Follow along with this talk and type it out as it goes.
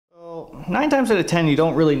9 times out of 10 you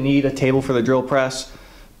don't really need a table for the drill press,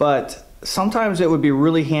 but sometimes it would be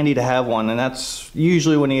really handy to have one, and that's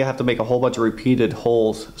usually when you have to make a whole bunch of repeated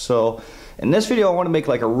holes. So in this video I want to make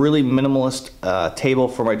like a really minimalist table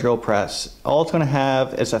for my drill press. All it's going to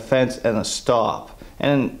have is a fence and a stop,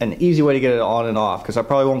 and an easy way to get it on and off, because I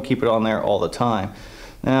probably won't keep it on there all the time.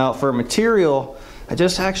 Now for material, I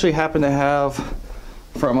just actually happen to have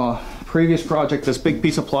from a previous project this big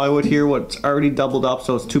piece of plywood here, what's already doubled up,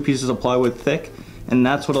 so it's 2 pieces of plywood thick, and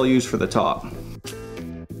that's what I'll use for the top.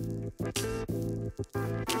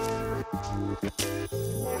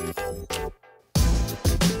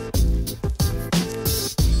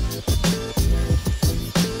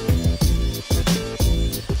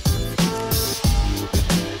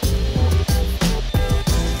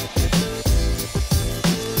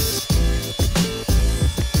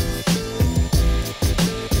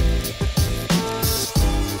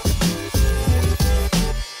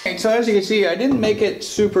 So as you can see, I didn't make it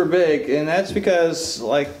super big, and that's because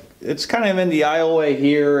like it's kind of in the aisleway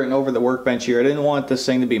here and over the workbench here. I didn't want this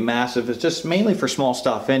thing to be massive. It's just mainly for small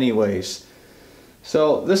stuff anyways.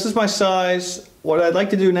 So this is my size. What I'd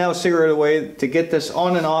like to do now is figure out a way to get this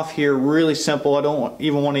on and off here really simple. I don't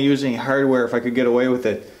even want to use any hardware if I could get away with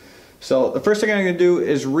it. So the first thing I'm going to do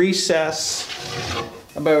is recess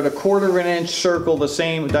about 1/4 of an inch circle the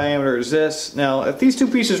same diameter as this. Now if these 2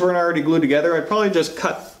 pieces weren't already glued together, I'd probably just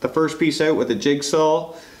cut the first piece out with a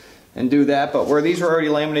jigsaw and do that, but where these were already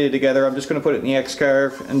laminated together, I'm just going to put it in the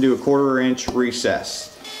X-carve and do 1/4 inch recess.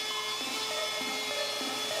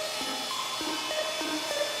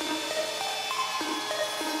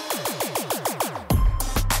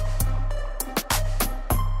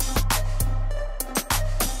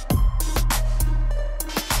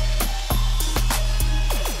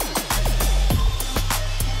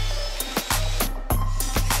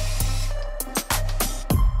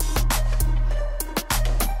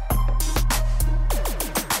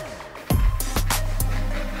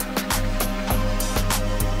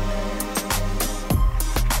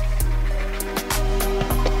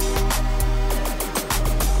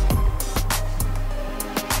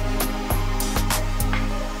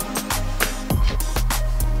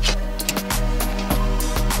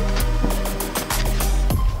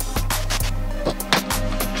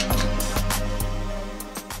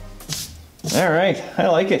 Alright, I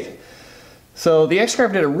like it. So the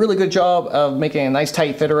X-carve did a really good job of making a nice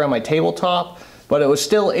tight fit around my tabletop, but it was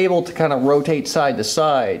still able to kind of rotate side to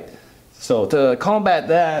side. So to combat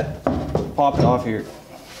that, pop it off here.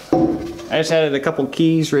 I just added a couple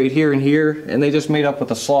keys right here and here, and they just made up with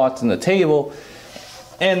the slots in the table,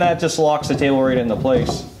 and that just locks the table right into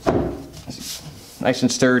place. Nice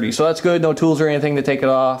and sturdy. So that's good, no tools or anything to take it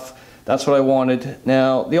off. That's what I wanted.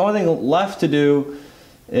 Now the only thing left to do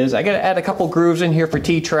is I gotta add a couple grooves in here for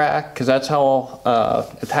T-track, because that's how I'll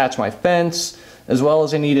attach my fence, as well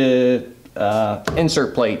as I need a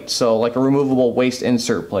insert plate, so like a removable waste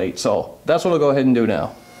insert plate. So that's what I'll go ahead and do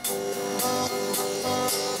now.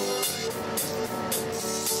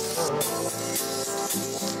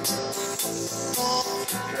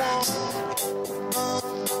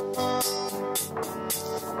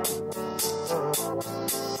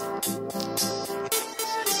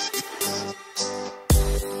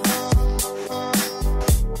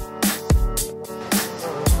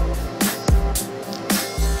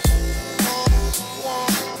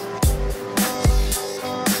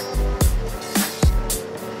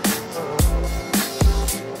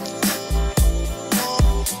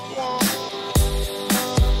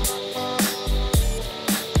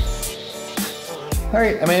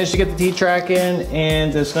 Alright, I managed to get the T-track in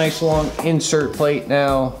and this nice long insert plate.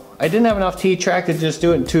 Now, I didn't have enough T-track to just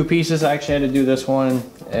do it in 2 pieces. I actually had to do this one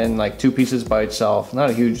in like 2 pieces by itself. Not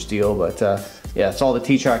a huge deal, but yeah, it's all the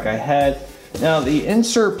T-track I had. Now, the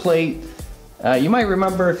insert plate, you might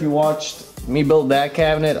remember if you watched me build that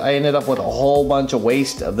cabinet, I ended up with a whole bunch of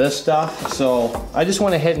waste of this stuff. So I just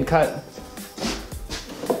went ahead and cut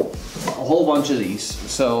a whole bunch of these.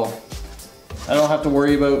 So I don't have to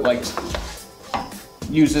worry about like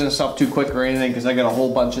using this up too quick or anything, because I got a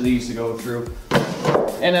whole bunch of these to go through.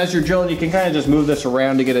 And as you're drilling, you can kind of just move this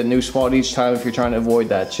around to get a new spot each time if you're trying to avoid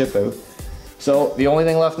that chip out. So the only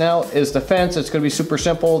thing left now is the fence. It's going to be super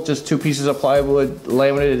simple, just 2 pieces of plywood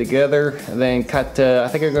laminated together, and then cut I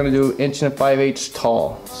think I'm going to do 1 5/8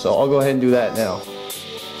 tall. So I'll go ahead and do that now.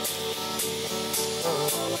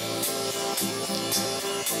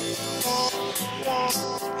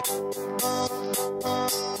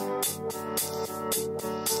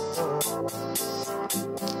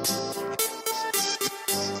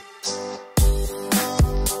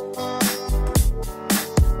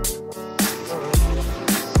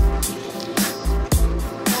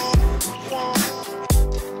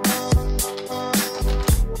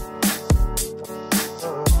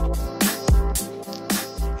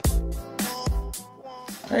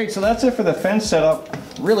 Alright, so that's it for the fence setup.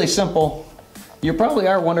 Really simple. You probably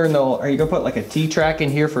are wondering though, are you gonna put like a T-track in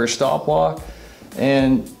here for a stop walk?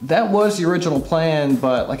 And that was the original plan,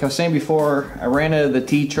 but like I was saying before, I ran out of the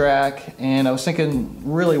T-track and I was thinking,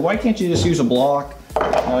 really, why can't you just use a block?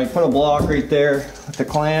 You put a block right there with the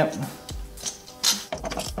clamp.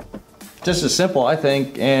 Just as simple, I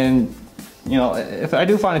think. And you know, if I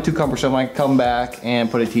do find it too cumbersome, I can come back and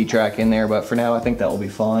put a T-track in there, but for now I think that will be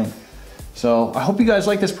fine. So I hope you guys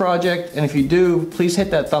like this project, and if you do, please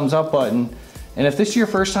hit that thumbs up button. And if this is your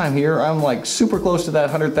first time here, I'm like super close to that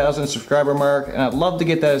 100,000 subscriber mark, and I'd love to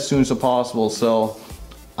get that as soon as possible. So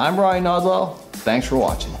I'm Ryan Nodwell, thanks for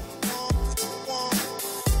watching.